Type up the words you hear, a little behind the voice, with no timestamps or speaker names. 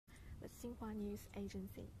Xinhua News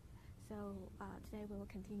Agency. So today we will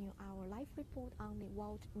continue our live report on the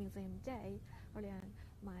World Museum Day. Earlier,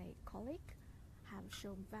 my colleague have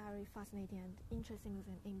shown very fascinating and interesting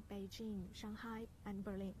museum in Beijing, Shanghai, and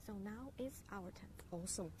Berlin. So now it's our turn.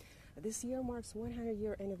 Awesome. This year marks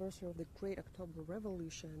 100-year anniversary of the Great October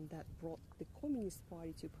Revolution that brought the Communist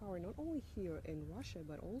Party to power not only here in Russia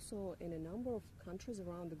but also in a number of countries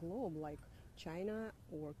around the globe like China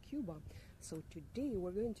or Cuba. So today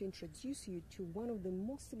we're going to introduce you to one of the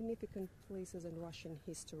most significant places in Russian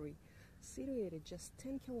history, situated just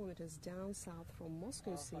 10 kilometers down south from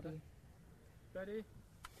Moscow City. Ready?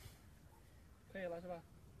 可以了是吧？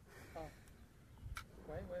好。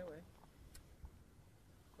喂喂喂。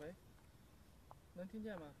喂。能听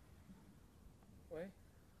见吗？喂。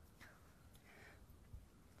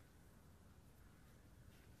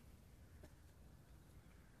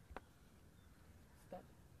Stop.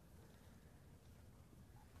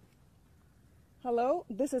 Hello,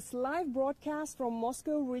 this is live broadcast from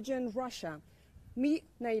Moscow region, Russia. Me,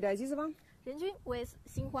 Naida Azizova. Renjun with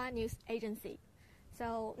Xinhua News Agency.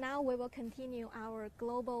 So now we will continue our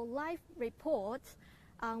global live report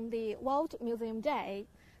on the World Museum Day.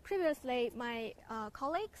 Previously, my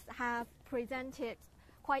colleagues have presented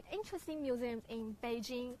quite interesting museums in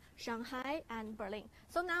Beijing, Shanghai, and Berlin.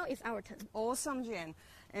 So now it's our turn. Awesome, Jen.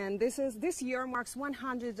 And this year marks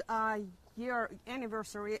 100-year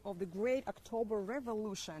anniversary of the Great October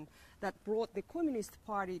Revolution that brought the Communist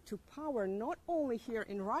Party to power not only here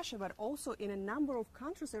in Russia but also in a number of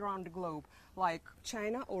countries around the globe like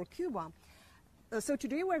China or Cuba. So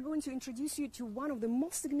today we're going to introduce you to one of the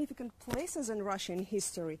most significant places in Russian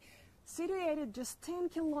history, situated just 10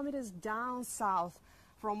 kilometers down south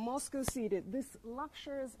from Moscow City. This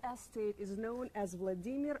luxurious estate is known as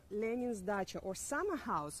Vladimir Lenin's dacha or summer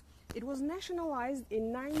house. It was nationalized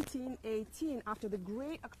in 1918 after the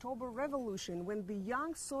Great October Revolution, when the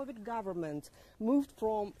young Soviet government moved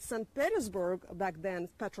from St. Petersburg, back then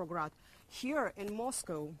Petrograd, here in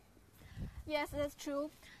Moscow. Yes, that's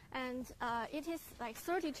true. And it is like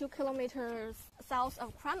 32 kilometers south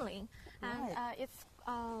of Kremlin. And Right. it's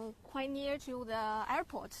quite near to the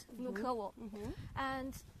airport, Vnukovo.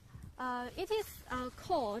 And it is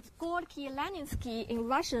called Gorky Leninsky in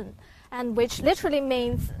Russian, and which literally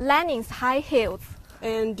means Lenin's high hills.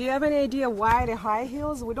 And do you have any idea why the high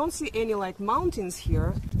hills? We don't see any like mountains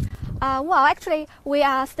here. Well, actually, we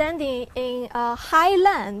are standing in a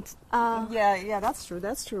highland. Yeah, that's true,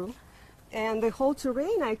 that's true. And the whole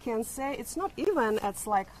terrain, I can say, it's not even, it's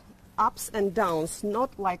like ups and downs,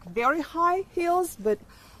 not like very high hills, but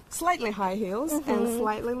slightly high hills and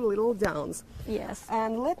slightly little downs. Yes.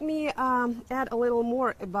 And let me add a little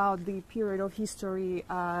more about the period of history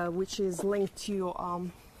which is linked to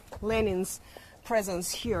Lenin's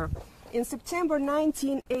presence here. In September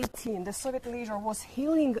 1918, the Soviet leader was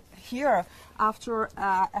healing here after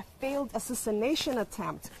a failed assassination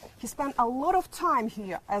attempt. He spent a lot of time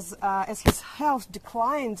here as his health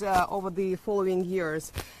declined over the following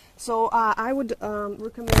years. So I would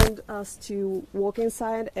recommend us to walk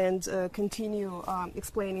inside and continue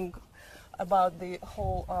explaining about the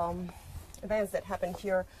whole events that happened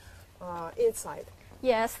here inside.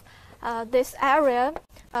 Yes, this area,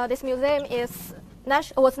 this museum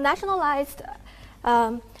was nationalized,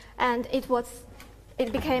 and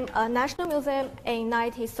it became a national museum in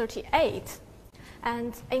 1938.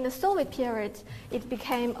 And in the Soviet period, it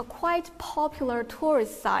became a quite popular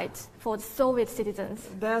tourist site for the Soviet citizens.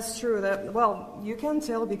 That's true. Well, you can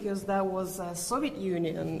tell because that was Soviet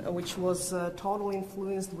Union, which was totally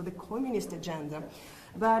influenced with the communist agenda.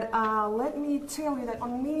 But let me tell you that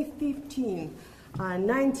on May 15,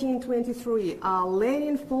 1923,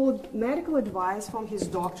 Lenin followed medical advice from his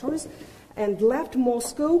doctors and left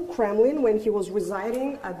Moscow, Kremlin, when he was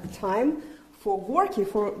residing at the time, for Gorky,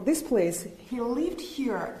 for this place. He lived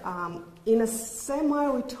here in a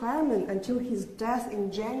semi-retirement until his death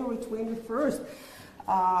in January 21st,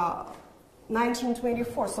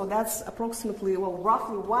 1924. So that's approximately, well,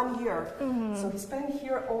 roughly 1 year. So he spent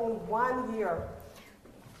here only 1 year.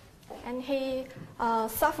 And he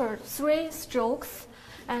suffered 3 strokes,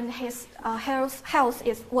 and his health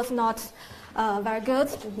was not very good.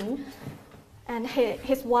 And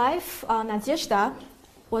his wife, Nadezhda,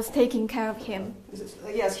 was taking care of him.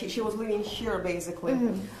 Yes, she was living here, basically.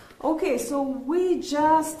 Okay, so we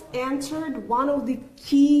just entered one of the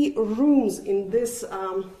key rooms in this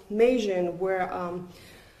mansion where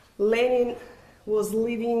Lenin was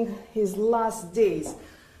living his last days.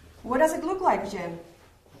 What does it look like, Jen?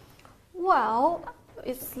 Well,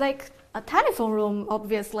 it's like a telephone room,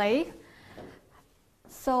 obviously.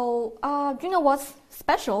 So, do you know what's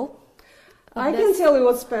special? I can tell you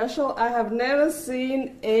what's special. I have never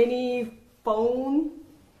seen any phone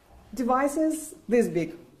devices this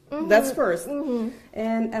big. That's first.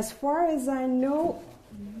 And as far as I know,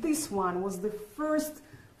 this one was the first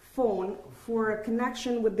phone for a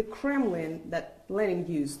connection with the Kremlin that Lenin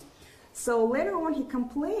used. So later on he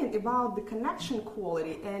complained about the connection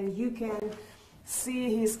quality, and you can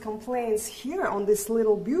see his complaints here on this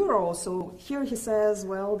little bureau. So here he says,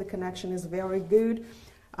 well, the connection is very good.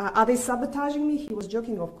 Are they sabotaging me? He was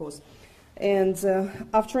joking, of course. And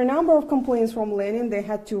after a number of complaints from Lenin, they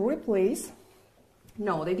had to replace.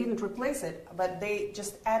 No, they didn't replace it, but they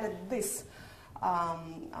just added this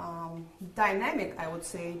dynamic, I would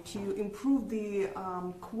say, to improve the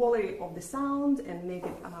quality of the sound and make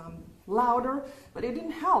it louder, but it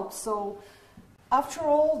didn't help. So after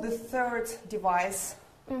all, the third device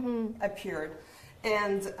appeared,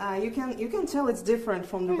 and you can tell it's different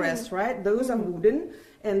from the rest, right? Those are wooden,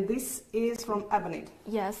 and this is from ebony.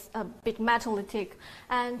 Yes, a bit metallic,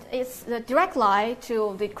 and it's the direct line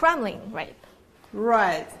to the Kremlin, right?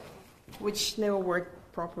 Right, which never worked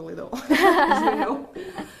properly though, as you know.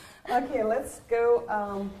 Okay, let's go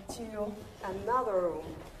to another room.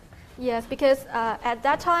 Yes, because at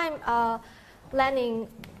that time, Lenin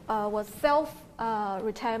was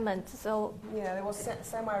self-retirement, so... Yeah, there was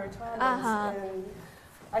semi-retirement, and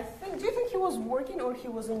I think, do you think he was working or he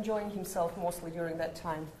was enjoying himself mostly during that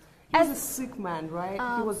time? He was a sick man, right?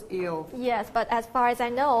 He was ill. Yes, but as far as I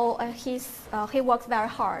know, he works very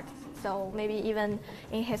hard. So maybe even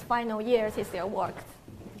in his final years, he still worked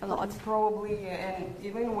a lot. Probably, and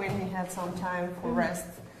even when he had some time for rest,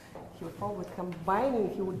 he would probably be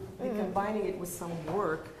combining it with some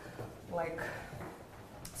work. Like,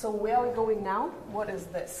 so where are we going now? What is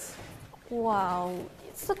this? Wow,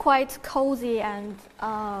 it's a quite cozy and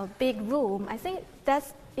big room. I think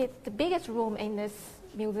that's the biggest room in this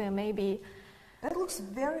museum, maybe. That looks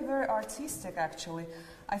very, very artistic, actually.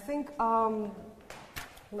 I think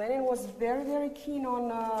Lenin was very, very keen on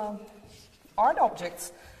art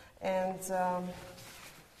objects, and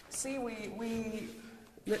see, we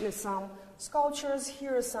witnessed some sculptures.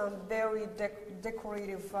 Here are some very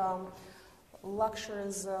decorative,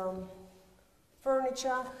 luxurious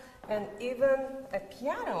furniture, and even a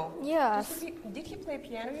piano. Yes. Did he play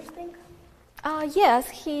piano, you think? Yes,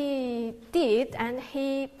 he did, and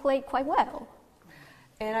he played quite well.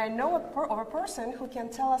 And I know of a person who can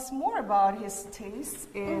tell us more about his tastes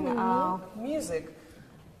in music.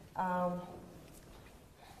 I'll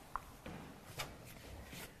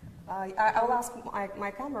ask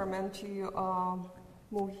my cameraman to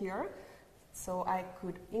move here so I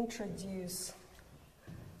could introduce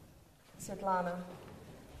Svetlana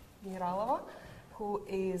Miralova, who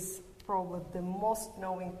is probably the most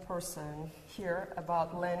knowing person here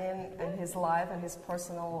about Lenin and his life and his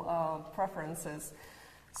personal preferences.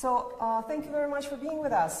 So thank you very much for being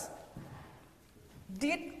with us.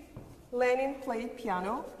 Did Lenin play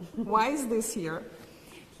piano? Why is this here?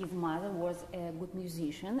 His mother was a good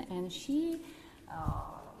musician, and she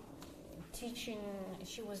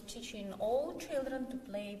was teaching all children to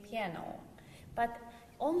play piano, but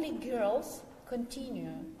only girls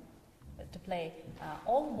continue to play.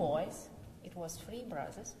 All boys, it was 3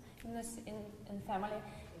 brothers in family,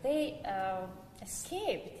 they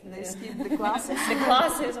escaped the classes? the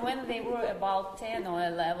classes when they were about 10 or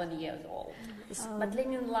 11 years old. But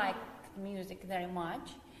Lenin liked music very much,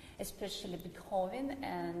 especially Beethoven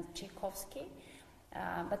and Tchaikovsky.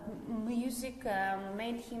 But music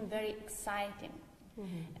made him very exciting.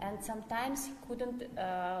 And sometimes he couldn't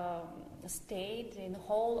stay in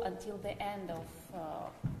hall until the end of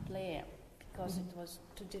play, because it was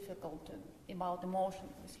too difficult about emotion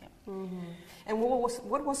with him. And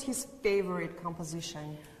what was his favorite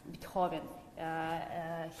composition? Beethoven.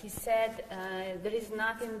 He said there is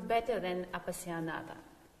nothing better than Appassionata.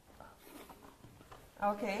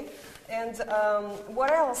 Okay, and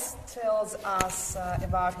what else tells us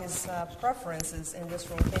about his preferences in this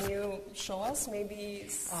room? Can you show us maybe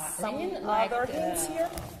some other hints here?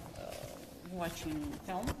 Watching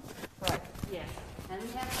film. Right. Yes, and we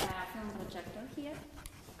have a film projector here.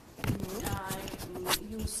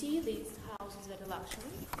 You see this house is very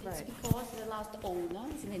luxury. It's because the last owner,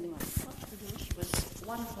 Xinhua, she was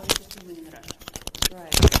one of the richest women in Russia.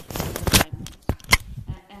 Right.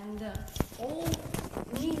 And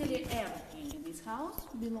nearly everything in this house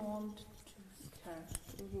belonged to her.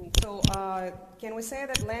 So, can we say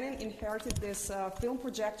that Lenin inherited this film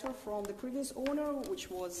projector from the previous owner, which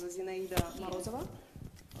was Zinaida Morozova?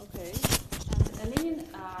 Okay. And Lenin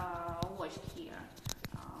watched here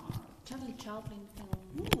Charlie Chaplin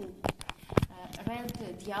film, Red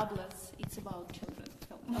Diables, it's about children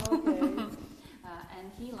film. Okay.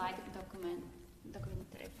 And he liked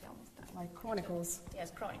documentary films. Like chronicles.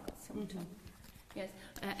 Yes, chronicles. Mm-hmm. Yes.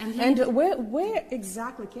 And where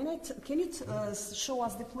exactly, can you show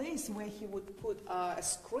us the place where he would put a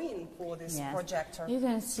screen for this projector? You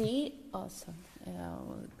can see also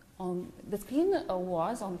on the screen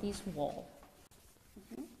was on this wall.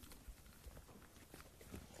 Mm-hmm.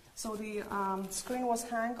 So the screen was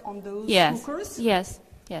hung on those hookers? Yes,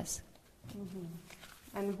 yes. Mm-hmm.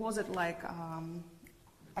 And was it like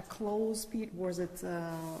a closed piece? Was it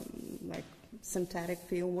like synthetic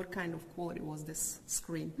film? What kind of quality was this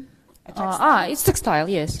screen? It's textile,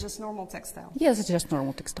 yes. Just normal textile? Yes, it's just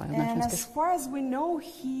normal textile. And as far as we know,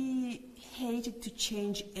 he hated to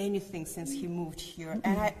change anything since he moved here.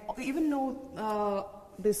 And I even know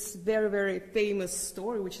this very, very famous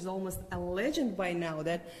story, which is almost a legend by now,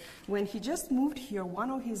 that when he just moved here,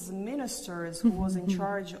 one of his ministers who was in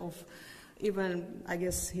charge of even, I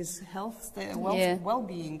guess, his health,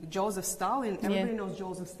 well-being, Joseph Stalin, everybody knows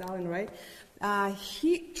Joseph Stalin, right?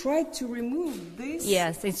 He tried to remove this.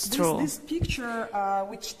 Yes, it's true. This picture,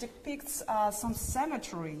 which depicts some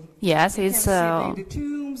cemetery. Yes, you it's can see the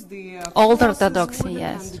tombs, the old Orthodox,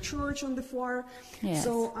 and the church on the far. Yes.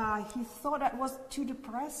 So he thought that was too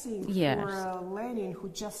depressing for Lenin, who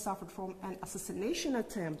just suffered from an assassination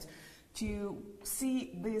attempt, to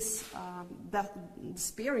see this that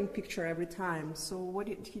despairing picture every time. So what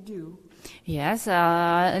did he do? Yes,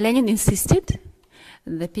 Lenin insisted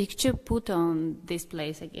the picture put on this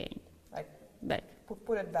place again. Like back.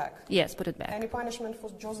 Put it back? Yes, put it back. Any punishment for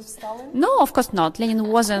Joseph Stalin? No, of course not. Lenin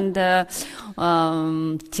wasn't tyrann.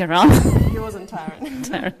 He wasn't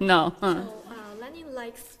tyrant. No. So Lenin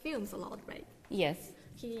likes films a lot, right? Yes.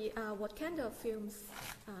 He what kind of films?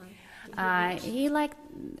 He liked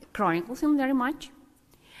chronicle film very much.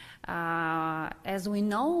 As we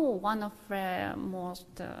know, one of the most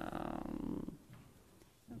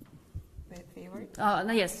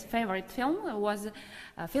favorite film was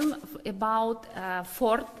a film about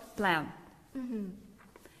Ford plan. Mm-hmm.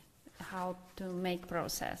 How to make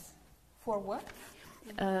process. For what?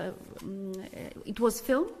 It was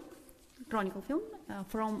chronicle film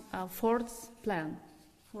from Ford's plan.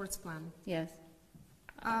 Ford's plan. Yes.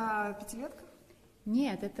 Пятилетка?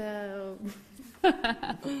 Нет, это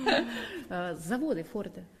заводы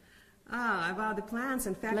Форда. About the plants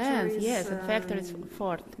and factories. Plants, yes, and factories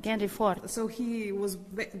Ford, Henry Ford. So he was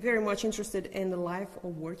very much interested in the life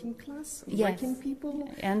of working class, working people.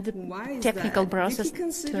 And the Why is technical that? process. Did he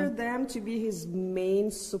consider them to be his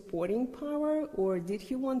main supporting power, or did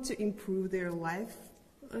he want to improve their life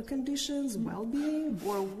conditions, well-being,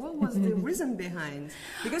 or what was the reason behind?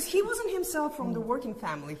 Because he wasn't himself from the working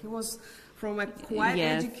family. He was from a quite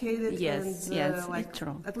educated and like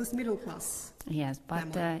true. At least middle class. Yes, but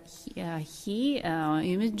he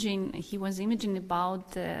was imaging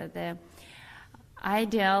about the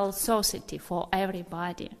ideal society for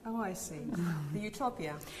everybody. Oh, I see. The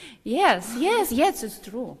utopia. Yes, it's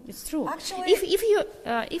true. It's true. Actually,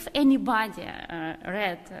 if anybody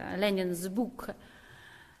read Lenin's book,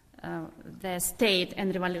 The State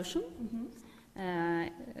and Revolution,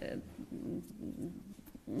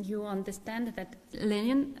 you understand that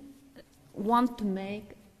Lenin wanted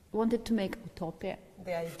to make utopia.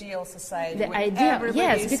 The ideal society. The ideal,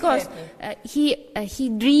 yes, because he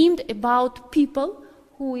dreamed about people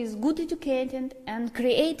who is good educated and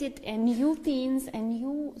created a new things, a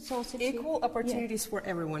new society. Equal opportunities for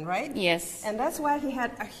everyone, right? Yes. And that's why he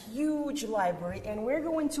had a huge library, and we're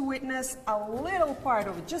going to witness a little part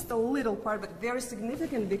of it, just a little part, but very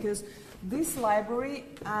significant, because this library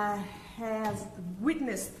has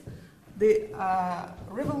witnessed the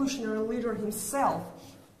revolutionary leader himself.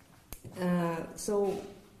 So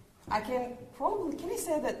can I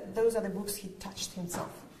say that those are the books he touched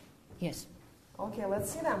himself? Yes. Okay, let's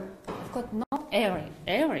see them. Of course, not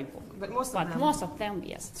every book, but most of them. Most of them,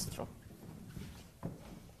 yes, it's true.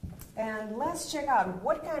 And let's check out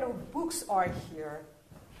what kind of books are here.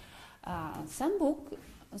 Some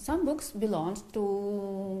books belong to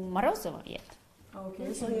Morozova yet.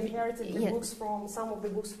 Okay, so he inherited the books from some of the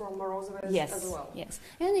books from Morozova as well. Yes,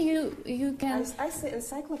 and you can. I see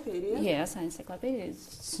encyclopedia. Yes, encyclopedia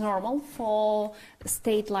is normal for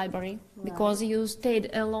state library because you stayed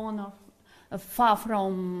alone or far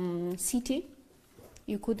from city.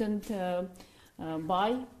 You couldn't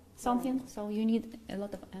buy something, so you need a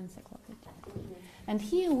lot of encyclopedia. And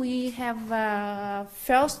here we have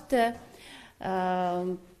first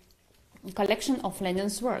collection of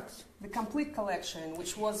Lenin's works. The complete collection,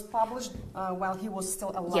 which was published while he was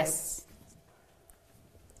still alive. Yes.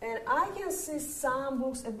 And I can see some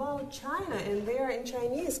books about China, and they are in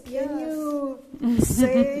Chinese. Can Yes. you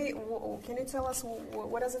say? Can you tell us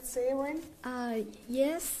what does it say, Ren?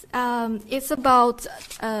 Yes, it's about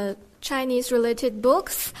Chinese-related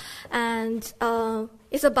books, and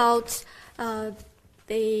it's about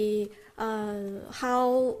the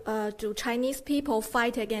how do Chinese people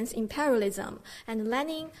fight against imperialism. And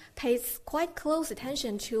Lenin pays quite close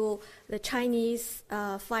attention to the Chinese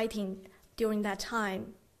fighting during that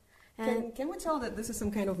time. And Can we tell that this is some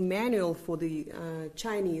kind of manual for the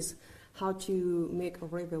Chinese how to make a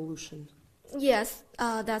revolution? yes,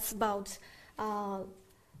 that's about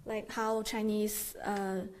like how Chinese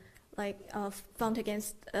fought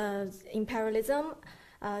against imperialism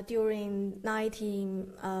during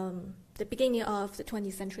the beginning of the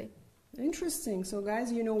 20th century. Interesting. So,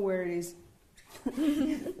 guys, you know where it is.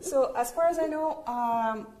 So, as far as I know,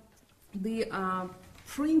 the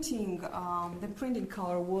printing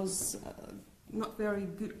color was not very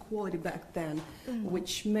good quality back then,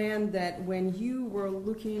 which meant that when you were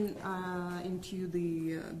looking into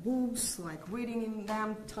the books, like reading in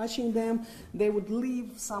them, touching them, they would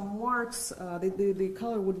leave some marks, the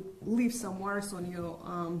color would leave some marks on your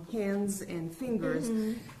hands and fingers.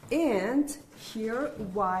 And here,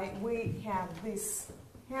 why we have this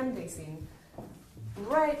hand basin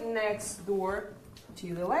right next door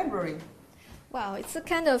to the library. Wow, it's a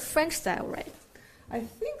kind of French style, right? I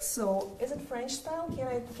think so. Is it French style?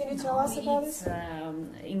 Can you tell us about It's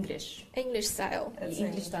this? English. English style. It's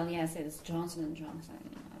English style, yes, it's Johnson & Johnson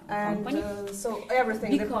And company. so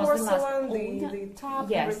everything, the Because the last porcelain, owner- the top,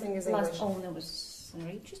 Yes, everything is the last English. owner was the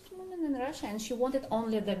richest woman in Russia, and she wanted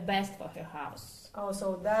only the best for her house. Oh,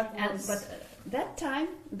 so that And, was but that time,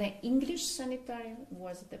 the English sanitary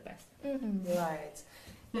was the best. right.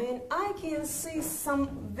 And I can see some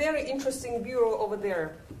very interesting bureau over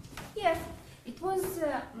there. Yes, it was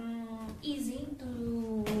easy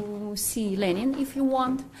to see Lenin if you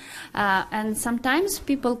want, and sometimes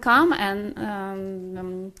people come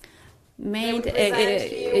and made They would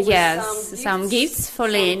present you with yes some gifts for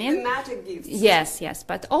some Lenin. thematic gifts. Yes,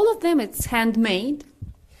 but all of them it's handmade.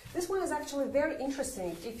 This one is actually very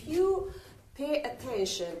interesting. If you pay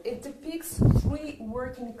attention, it depicts 3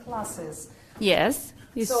 working classes. Yes,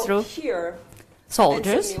 it's so true. Here,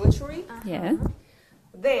 Soldiers. it's a military. Yeah.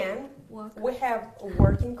 Then Worker. we have a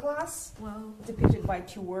working class, Wow. depicted by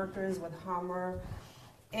 2 workers with hammer.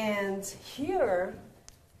 And here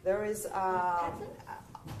there is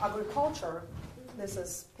agriculture. This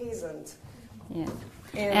is peasant. Yeah.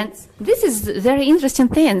 And, And this is very interesting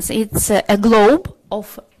things. It's a globe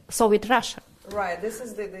of Soviet Russia. right, this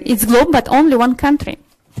is the It's globe, but only one country.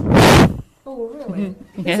 oh really?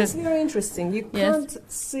 Yes. This is very interesting. You Yes. can't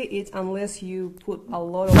see it unless you put a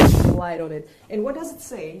lot of light on it. And what does it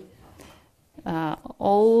say?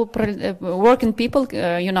 All working people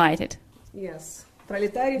united. Yes.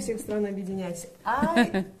 Пролетарии всех стран объединяйтесь.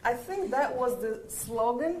 I think that was the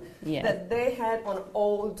slogan Yeah. that they had on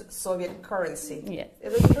old Soviet currency. Yeah.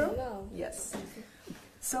 Is it true? No. Yes.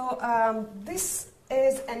 So this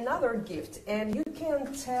is another gift, and you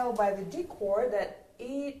can tell by the decor that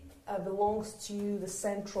it belongs to the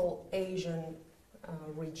Central Asian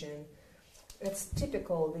region. It's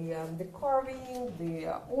typical, the carving, the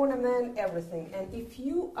ornament, everything. And if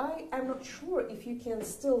you, I'm not sure if you can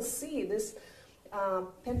still see this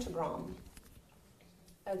pentagram.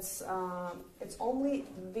 It's only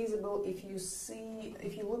visible if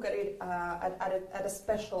you look at it at a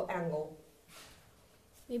special angle.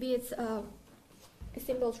 Maybe it's a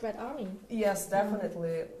symbol of Red Army. Yes,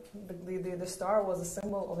 definitely. The star was a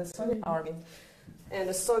symbol of the Soviet army. And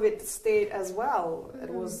the Soviet state as well. It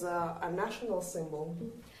was a national symbol.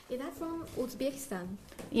 Is that from Uzbekistan?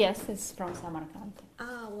 Yes, it's from Samarkand.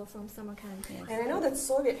 Or from Samarkand. Yes. And I know that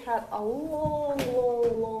Soviet had a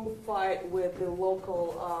long fight with the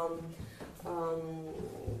local,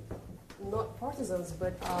 not partisans,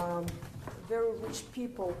 but very rich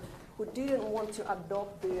people who didn't want to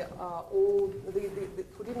adopt the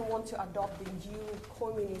who didn't want to adopt the new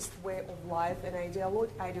communist way of life and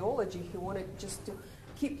ideology. He wanted just to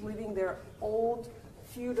keep living their old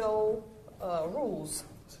feudal rules.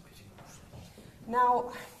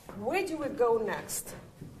 Now, where do we go next?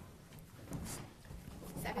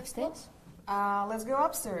 Upstairs? Let's go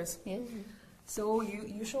upstairs. Yes. So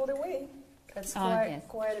you show the way. It's Yes,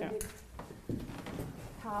 quite sure. a big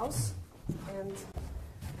house, and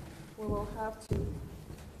we will have to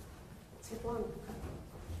sit on.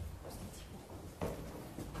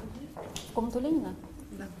 Комнату Ленина?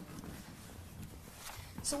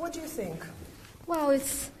 So what do you think? Well,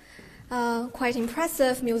 it's quite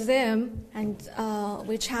impressive museum, and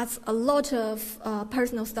which has a lot of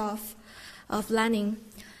personal stuff of Lenin.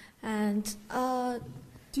 And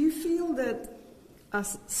do you feel that a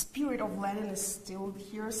spirit of Lenin is still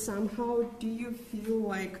here somehow? Do you feel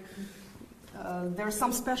like there's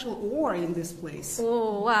some special aura in this place?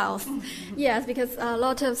 oh wow, yes, because a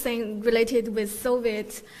lot of things related with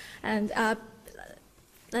Soviet and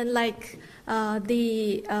like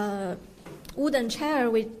the wooden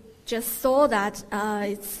chair we just saw that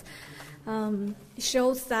it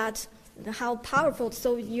shows that how powerful the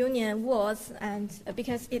Soviet Union was, and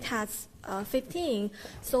because it has 15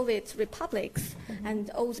 Soviet republics,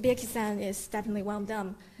 and Uzbekistan is definitely one of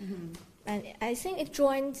them. And I think it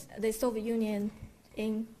joined the Soviet Union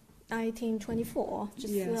in 1924.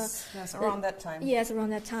 Just, yes, around that time. Yes,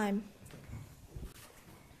 around that time.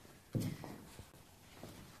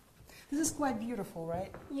 This is quite beautiful,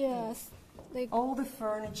 right? Yes. Like, All the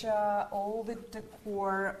furniture, all the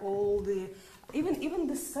decor, all the... Even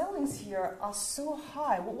the ceilings here are so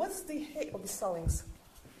high. What's the height of the ceilings?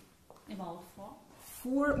 About 4.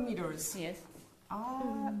 4 meters. Yes.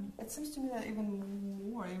 It seems to me that even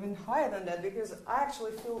more, even higher than that, because I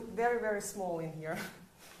actually feel very, very small in here.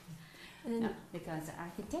 Because the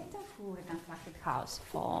architect who reconstructed house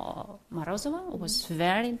for Morozova was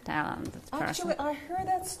very talented person. Actually, I heard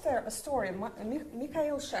that story.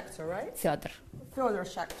 Mikhail Schechter, right? Fyodor. Fyodor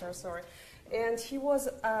Schechter, sorry. And he was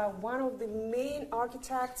one of the main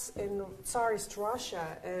architects in Tsarist Russia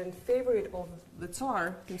and favorite of the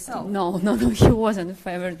Tsar himself. No, he wasn't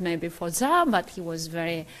favored maybe for Tsar, but he was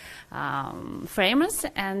very famous,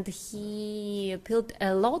 and he built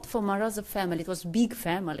a lot for Morozov family. It was big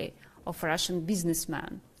family of Russian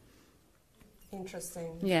businessmen.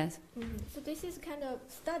 Interesting. Yes. so this is kind of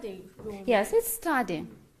study room. Yes, it's study.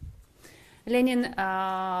 Lenin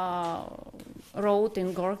wrote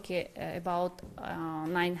in Gorky about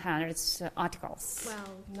 900 articles.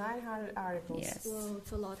 Wow. 900 articles. Yes. Well,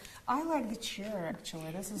 it's a lot. I like the chair,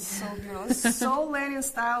 actually. This is so beautiful. This is so Lenin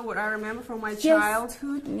style, what I remember from my Yes.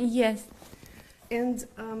 childhood. Yes. And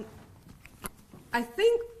I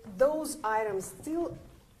think those items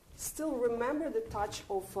still remember the touch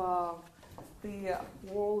of the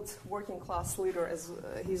world working class leader, as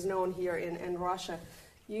he's known here in Russia.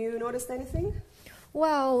 You noticed anything?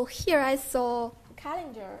 Well, here I saw a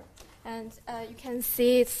calendar, and you can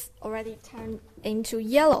see it's already turned into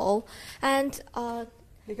yellow. And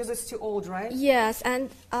Because it's too old, right? yes, and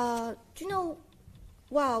do you know,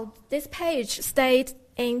 wow, this page stayed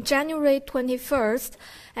in January 21st,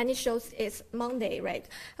 and it shows it's Monday, right?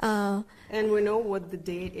 And we know what the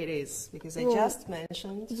date it is, because I Well, just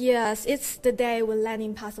mentioned. Yes, it's the day when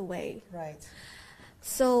Lenin passed away. Right.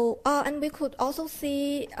 So, and we could also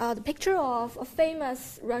see the picture of a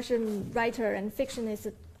famous Russian writer and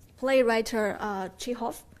fictionist, playwright,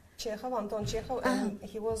 Chekhov. Chekhov, Anton Chekhov, and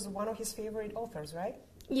he was one of his favorite authors, right?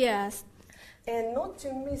 Yes. And not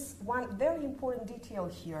to miss one very important detail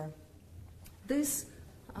here. This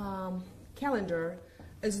calendar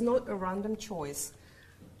is not a random choice.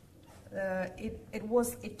 It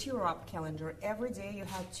was a tear-up calendar. Every day you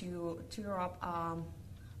had to tear up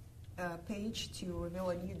a page to reveal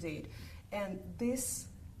a new date. And this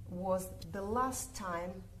was the last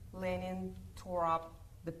time Lenin tore up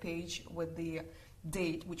the page with the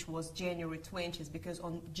date, which was January 20th, because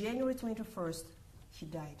on January 21st, he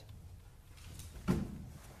died.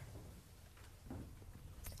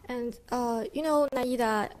 And, you know,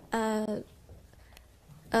 Naida,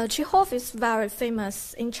 Chekhov is very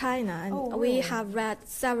famous in China, and Oh, we really? have read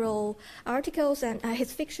several articles and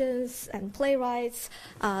his fictions and playwrights,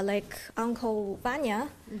 like Uncle Vanya,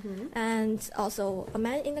 and also A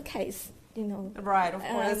Man in the Case, you know. Right, of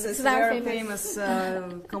course. It's a very very famous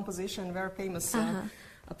composition, very famous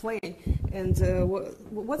play. And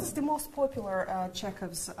what is the most popular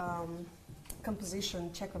Chekhov's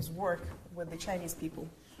composition, Chekhov's work with the Chinese people?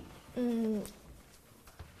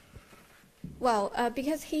 Well,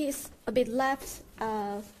 because he is a bit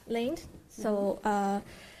left-leaned, so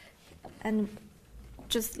and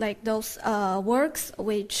just like those works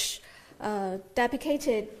which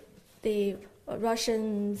deprecated the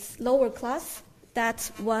Russians' lower class, that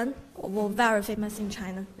one were very famous in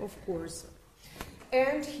China. Of course.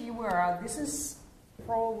 And here, this is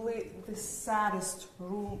probably the saddest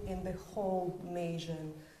room in the whole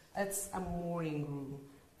nation. It's a mourning room.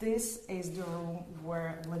 This is the room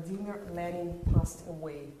where Vladimir Lenin passed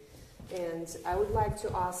away. And I would like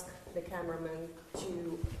to ask the cameraman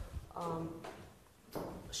to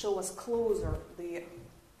show us closer the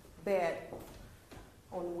bed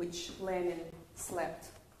on which Lenin slept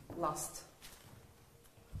last.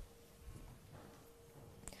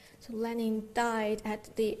 So Lenin died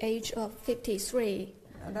at the age of 53.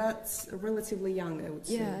 That's relatively young, I would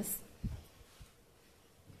say. Yes.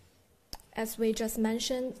 As we just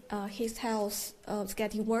mentioned, his health was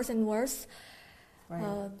getting worse and worse.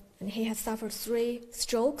 Right. And he had suffered 3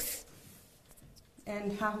 strokes.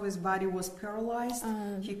 And half of his body was paralyzed.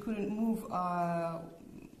 He couldn't move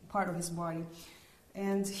part of his body.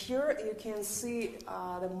 And here you can see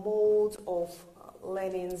the mold of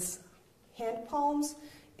Lenin's hand palms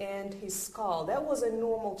and his skull. That was a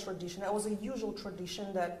normal tradition. That was a usual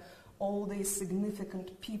tradition that all these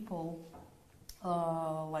significant people,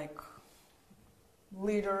 like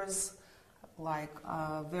leaders, like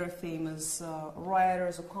very famous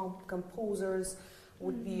writers or composers,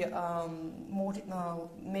 would be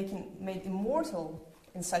made immortal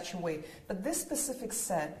in such a way. But this specific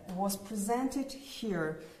set was presented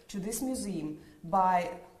here to this museum by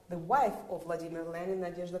the wife of Vladimir Lenin,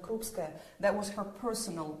 Nadezhda Krupskaya. That was her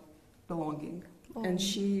personal belonging. And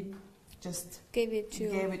she just gave it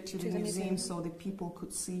to the museum so the people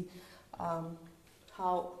could see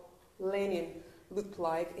how Lenin looked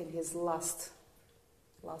like in his last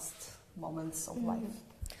moments of life.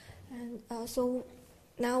 And so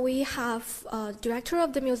now we have director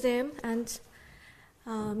of the museum and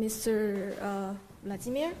Mr.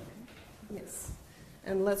 Vladimir. Yes.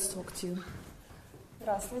 And let's talk to you.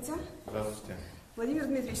 Здравствуйте. Здравствуйте. Владимир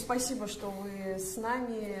Дмитриевич, спасибо, что вы с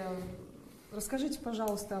нами. Расскажите,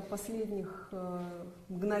 пожалуйста, о последних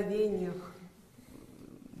мгновениях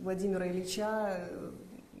Владимира Ильича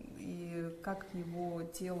и как его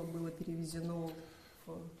тело было перевезено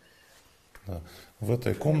в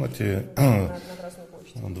этой комнате на Красную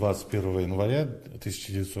площадь. 21 января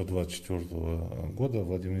 1924 года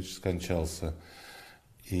Владимир Ильич скончался.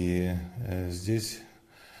 И здесь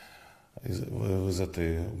из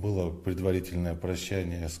этой было предварительное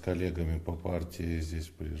прощание с коллегами по партии. Здесь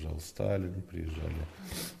приезжал Сталин, приезжали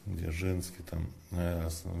Дзержинский, там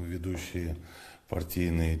ведущие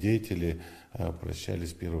партийные деятели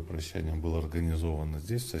прощались. Первое прощание было организовано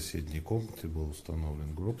здесь, в соседней комнате, был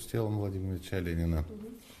установлен гроб с телом Владимира Ильича Ленина.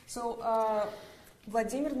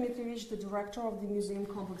 Vladimir Dmitrievich, the director of the museum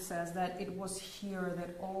complex, says that it was here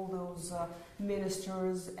that all those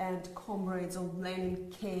ministers and comrades of Lenin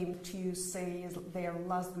came to say their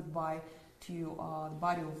last goodbye to the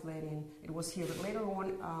body of Lenin. It was here, but later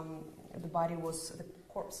on, the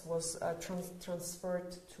corpse was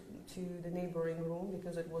transferred to the neighboring room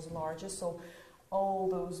because it was larger. So all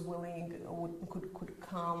those willing could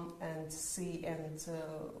come and see and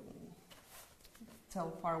tell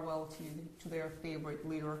farewell to their favorite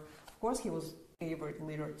leader. Of course, he was favorite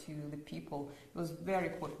leader to the people. He was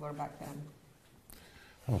very popular back then.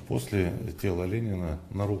 После тела Ленина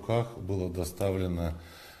на руках было доставлено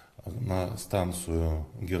на станцию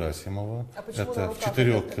Герасимова. Это в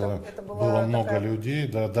 4 километрах. Было много людей,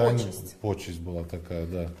 да, почесть была такая,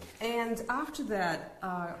 да. And after that,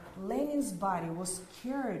 Lenin's body was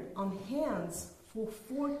carried on hands for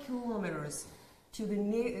 4 kilometers to the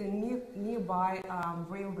nearby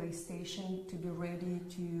railway station to be ready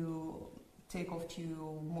to take off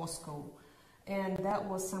to Moscow. And that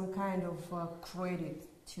was some kind of credit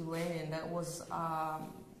to Lenin. That was a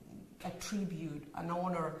tribute, an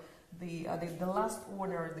honor. The last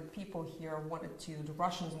honor the people here the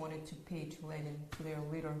Russians wanted to pay to Lenin, to their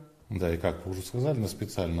leader. Да, и как вы уже сказали, на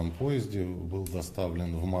специальном поезде был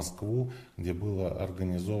доставлен в Москву, где было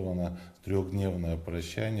организовано 3-дневное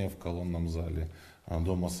прощание в колонном зале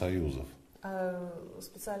Дома Союзов.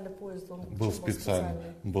 Специальный поезд, он был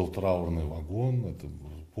специальный? Был траурный вагон, это был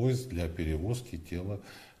поезд для перевозки тела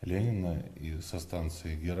Ленина со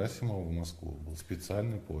станции Герасимова в Москву. Был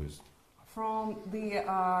специальный поезд. From the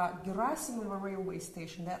Gerasimov railway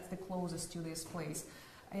station, that's the closest to this place,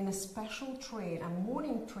 in a special train, a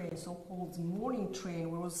morning train, so-called morning train,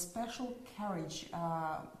 where was a special carriage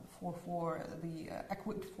for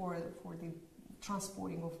the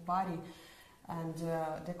transporting of body, and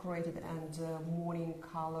decorated and morning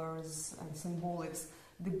colors and symbolics.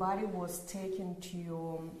 The body was taken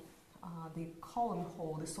to the column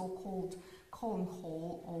hall, the so-called column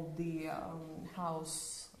hall of the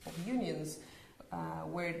House of Unions,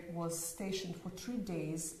 where it was stationed for 3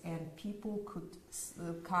 days, and people could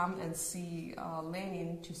come and see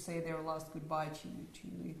Lenin to say their last goodbye to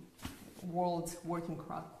the world working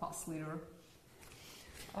class leader.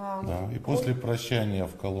 Да, и после прощания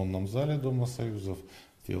в колонном зале Дома Союзов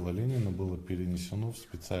тело Ленина было перенесено в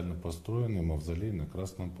специально построенный мавзолей на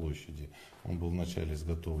Красной площади. Он был вначале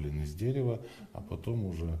изготовлен из дерева, а потом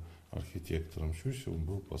уже архитектором Щусевым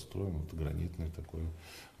был построен гранитное такое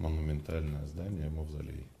монументальное здание,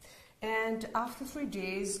 мавзолей. And after 3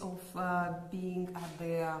 days of being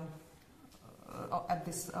at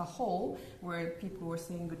this hall where people were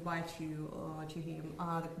saying goodbye to him,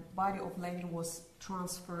 the body of Lenin was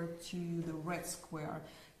transferred to the Red Square,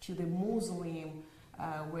 to the mausoleum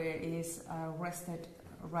where it is rested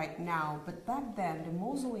right now. But back then the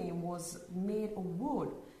mausoleum was made of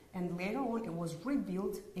wood, and later on it was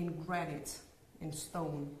rebuilt in granite, in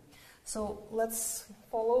stone. So let's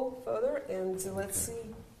follow further and let's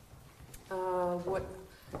see what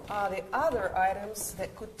are the other items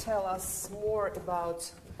that could tell us more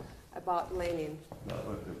about Lenin.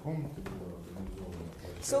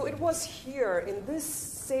 So it was here in this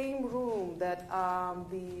same room that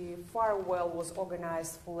the farewell was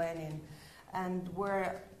organized for Lenin, and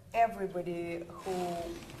where everybody who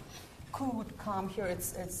could come here,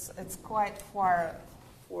 it's quite far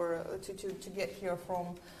to get here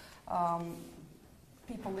from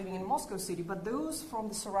people living in Moscow city, but those from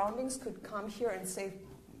the surroundings could come here and say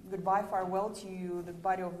goodbye, farewell to the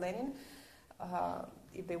body of Lenin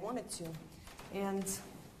if they wanted to. And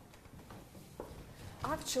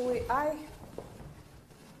actually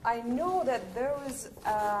I know that there is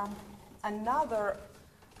another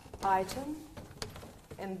item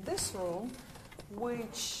in this room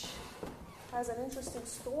which has an interesting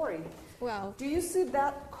story. Wow. Do you see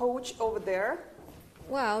that coach over there?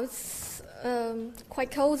 Wow, it's quite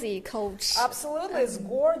cozy coach. Absolutely, it's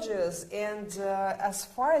gorgeous. And as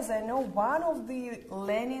far as I know, one of the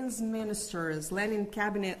Lenin's ministers, Lenin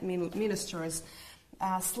cabinet ministers,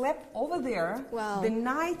 slept over there. Wow. The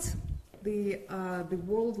night the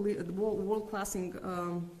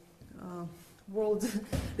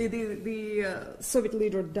Soviet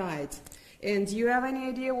leader died. And do you have any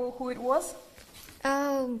idea who it was?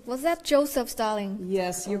 Was that Joseph Stalin?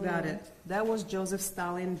 Yes, you got it. That was Joseph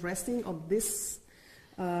Stalin resting on this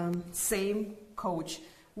same coach,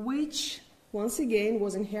 which once again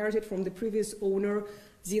was inherited from the previous owner,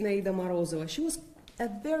 Zinaida Morozova. She was a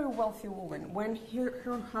very wealthy woman. When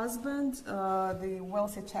her husband, the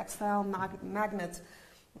wealthy textile magnate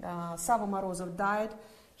Sava Morozov, died,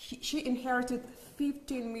 she inherited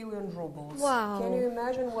 15 million rubles. Wow. Can you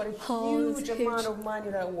imagine what a huge amount of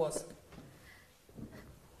money that was?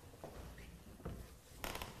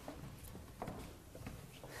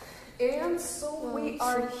 And so we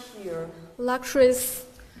are here. Luxurious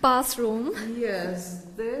bathroom. Yes,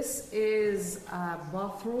 this is a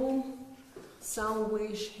bathroom. Some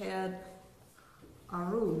wish had a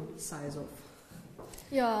room size of.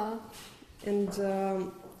 Yeah. And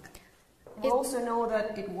we also know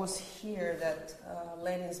that it was here that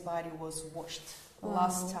Lenin's body was washed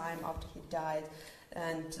last time after he died,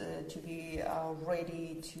 and to be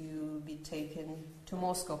ready to be taken to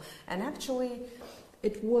Moscow. And actually,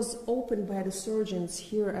 it was opened by the surgeons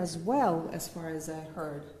here as well, as far as I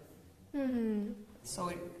heard. Mm-hmm.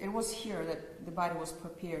 So it was here that the body was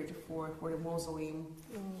prepared for the mausoleum.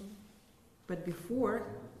 But before,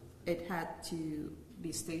 it had to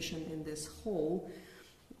be stationed in this hall,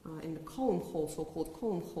 in the column hall, so-called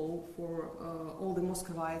column hall, for all the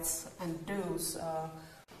Muscovites and those,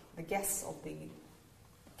 the guests of the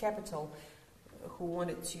capital, who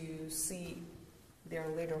wanted to see their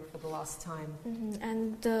leader for the last time. Mm-hmm.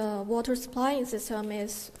 And the water supplying system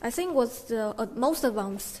is, I think, was the most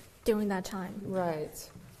advanced during that time. Right,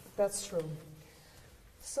 that's true.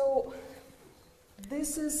 So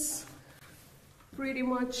this is pretty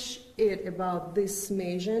much it about this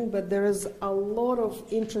Maison, but there is a lot of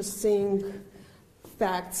interesting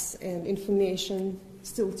facts and information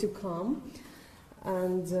still to come.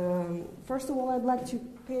 And first of all, I'd like to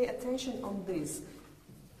pay attention on this.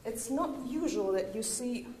 It's not usual that you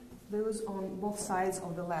see those on both sides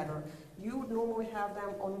of the ladder. You would normally have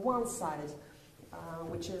them on one side,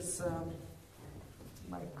 which is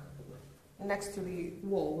like next to the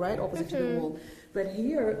wall, right? Opposite to the wall. But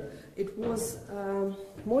here it was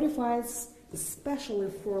modified especially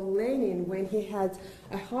for Lenin when he had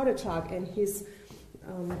a heart attack and his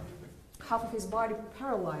half of his body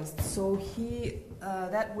paralyzed. So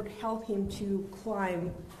that would help him to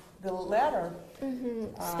climb the ladder.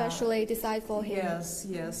 Specially designed for him. Yes,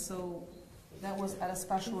 yes. So that was at a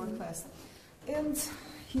special request. And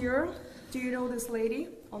here, do you know this lady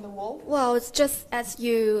on the wall? Well, it's just as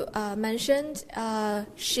you mentioned,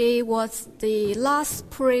 she was the last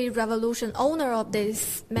pre-revolution owner of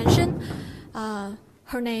this mansion.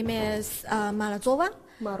 Her name is Morozova,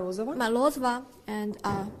 and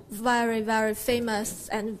very, very famous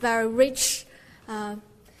and very rich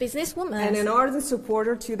businesswoman. And an ardent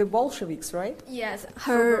supporter to the Bolsheviks, right? Yes,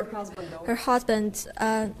 Her husband,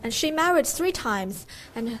 and she married 3 times,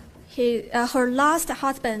 and her last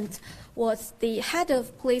husband was the head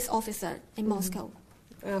of police officer in Moscow.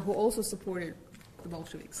 Who also supported the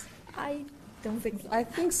Bolsheviks. I don't think so. I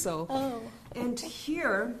think so. Oh. And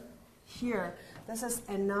here, this is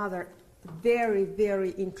another very,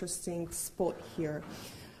 very interesting spot here.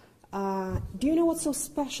 Do you know what's so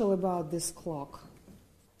special about this clock?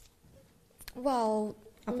 Well,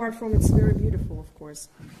 Apart from it's very beautiful, of course.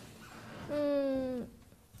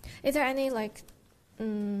 is there any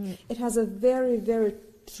It has a very, very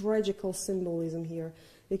tragical symbolism here,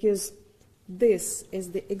 because this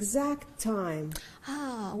is the exact time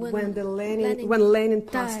when Lenin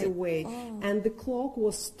passed died. away, and the clock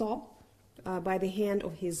was stopped by the hand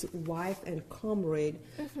of his wife and comrade,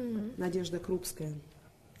 Nadezhda Krupskaya.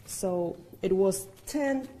 So it was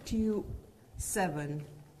 10 to 7.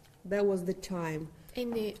 That was the time.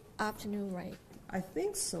 in the afternoon, right? I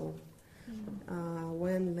think so.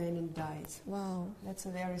 When Lenin died. Wow. That's a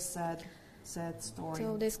very sad story.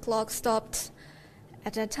 So this clock stopped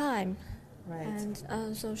at that time. Right.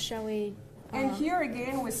 And so shall we... And here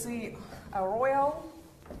again we see a royal,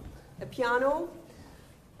 a piano,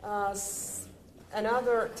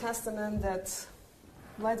 another testament that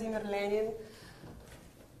Vladimir Lenin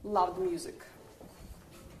loved music.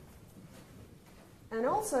 And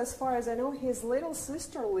also, as far as I know, his little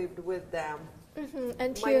sister lived with them.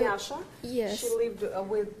 And here, Manyasha. yes. She lived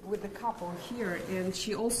with the couple here, and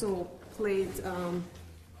she also played.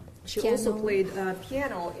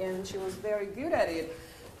 Piano, and she was very good at it.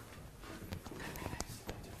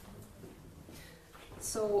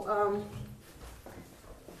 So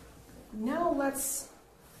now let's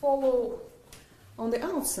follow on the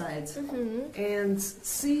outside and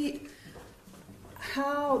see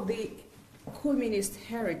how the communist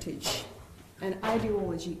heritage and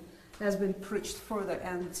ideology has been preached further,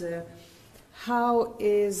 and how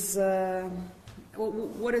is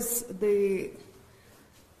what is the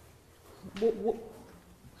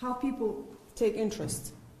how people take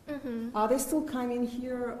interest. Are they still coming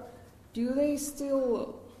here? Do they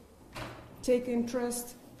still take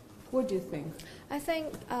interest? What do you think? I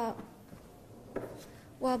think,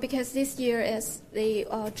 well, because this year is the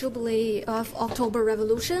Jubilee of October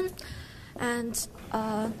Revolution, and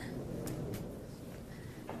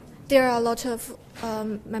there are a lot of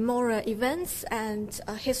memorial events and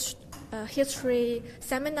history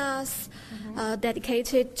seminars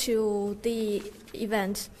dedicated to the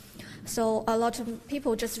event. So a lot of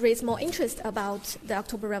people just raise more interest about the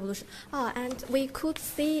October Revolution. And we could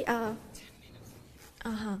see...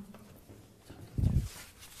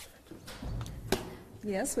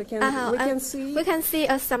 Yes, we can see. We can see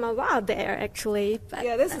a samovar there, actually. But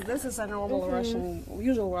Yeah, this is a normal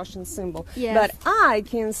usual Russian symbol. Yes. But I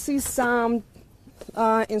can see some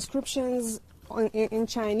inscriptions in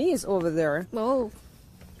Chinese over there. Oh,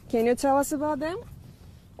 Can you tell us about them?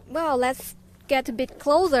 well, let's get a bit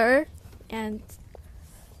closer, and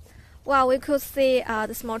well, we could see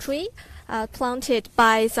the small tree planted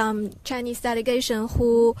by some Chinese delegation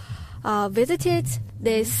who visited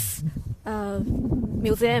this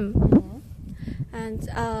museum, and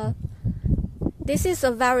this is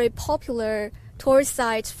a very popular tourist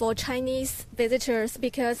site for Chinese visitors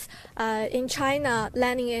because in China,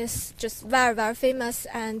 Lenin is just very, very famous,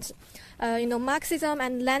 and Marxism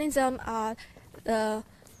and Leninism are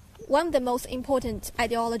one of the most important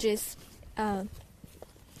ideologies.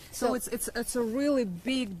 So it's a really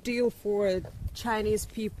big deal for Chinese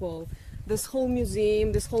people. This whole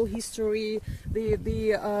museum, this whole history,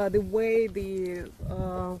 the way the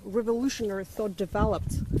revolutionary thought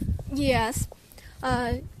developed. Yes,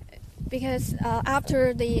 because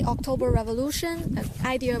after the October Revolution, the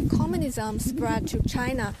idea of communism spread to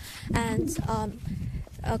China, and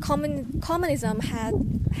communism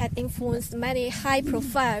had influenced many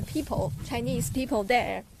high-profile people, Chinese people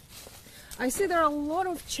there. I see there are a lot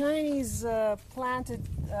of Chinese planted.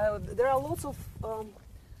 There are lots of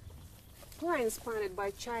plants planted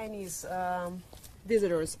by Chinese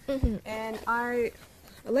visitors, and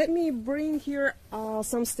let me bring here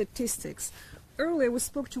some statistics. Earlier, we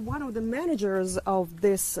spoke to one of the managers of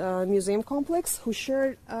this museum complex who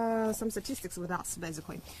shared some statistics with us,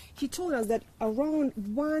 basically. He told us that around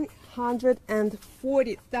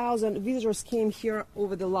 140,000 visitors came here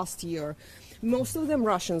over the last year. Most of them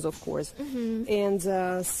Russians, of course. And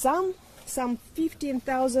some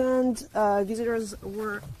 15,000 visitors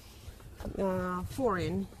were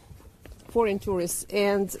foreign tourists.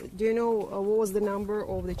 And do you know what was the number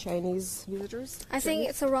of the Chinese visitors? I think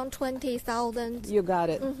it's around 20,000. You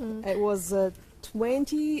got it. It was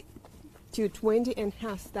 20 to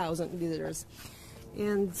 20,500 visitors.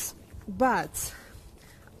 But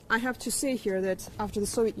I have to say here that after the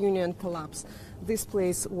Soviet Union collapse, this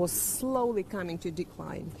place was slowly coming to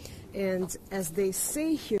decline. And as they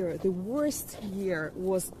say here, the worst year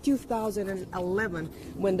was 2011,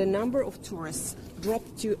 when the number of tourists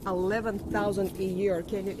dropped to 11,000 a year.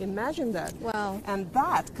 Can you imagine that? Wow. And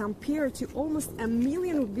that compared to almost 1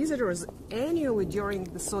 million visitors annually during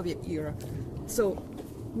the Soviet era. So,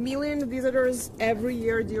 million visitors every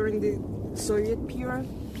year during the Soviet period.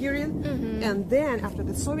 And then after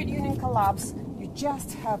the Soviet Union collapse, you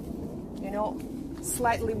just have, you know,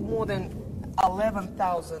 slightly more than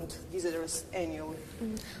 11,000 visitors annually.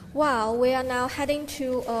 Wow, we are now heading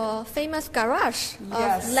to a famous garage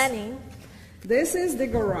Yes. of Lenin. This is the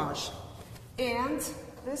garage, and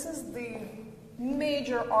this is the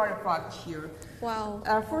major artifact here. Wow.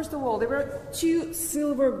 First of all, there were 2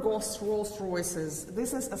 silver ghost Rolls Royces.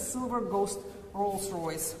 This is a silver ghost Rolls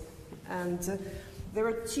Royce, and there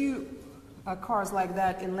were 2 cars like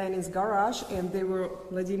that in Lenin's garage, and they were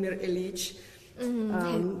Vladimir Ilyich.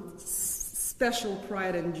 Special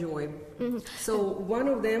pride and joy. So one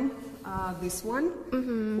of them, this one,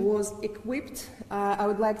 was equipped. I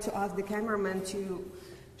would like to ask the cameraman to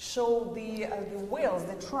show the wheels,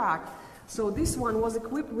 the track. So this one was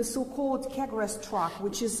equipped with so-called kegres track,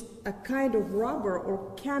 which is a kind of rubber or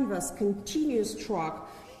canvas continuous track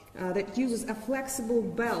that uses a flexible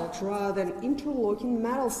belt rather than interlocking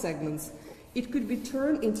metal segments. It could be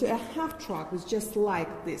turned into a half track, with just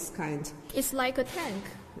like this kind. It's like a tank.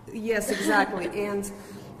 Yes, exactly. And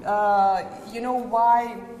you know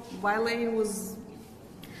why Lenin was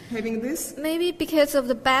having this? Maybe because of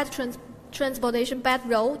the bad transportation, bad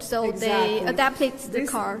road, so Exactly. they adapted the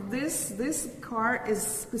car. This car is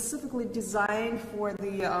specifically designed for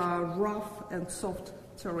the rough and soft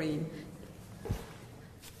terrain.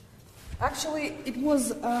 Actually, it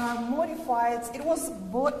was modified. It was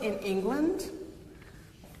bought in England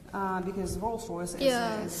because Rolls-Royce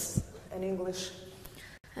is an English.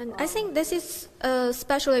 And I think this is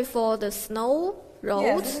especially for the snow roads.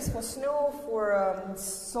 Yes, this is for snow, for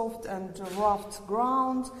soft and rough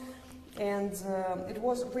ground, and it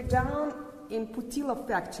was redone in Putila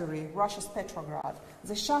factory, Russia's Petrograd.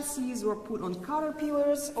 The chassis were put on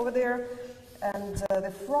caterpillars over there, and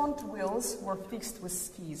the front wheels were fixed with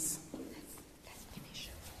skis.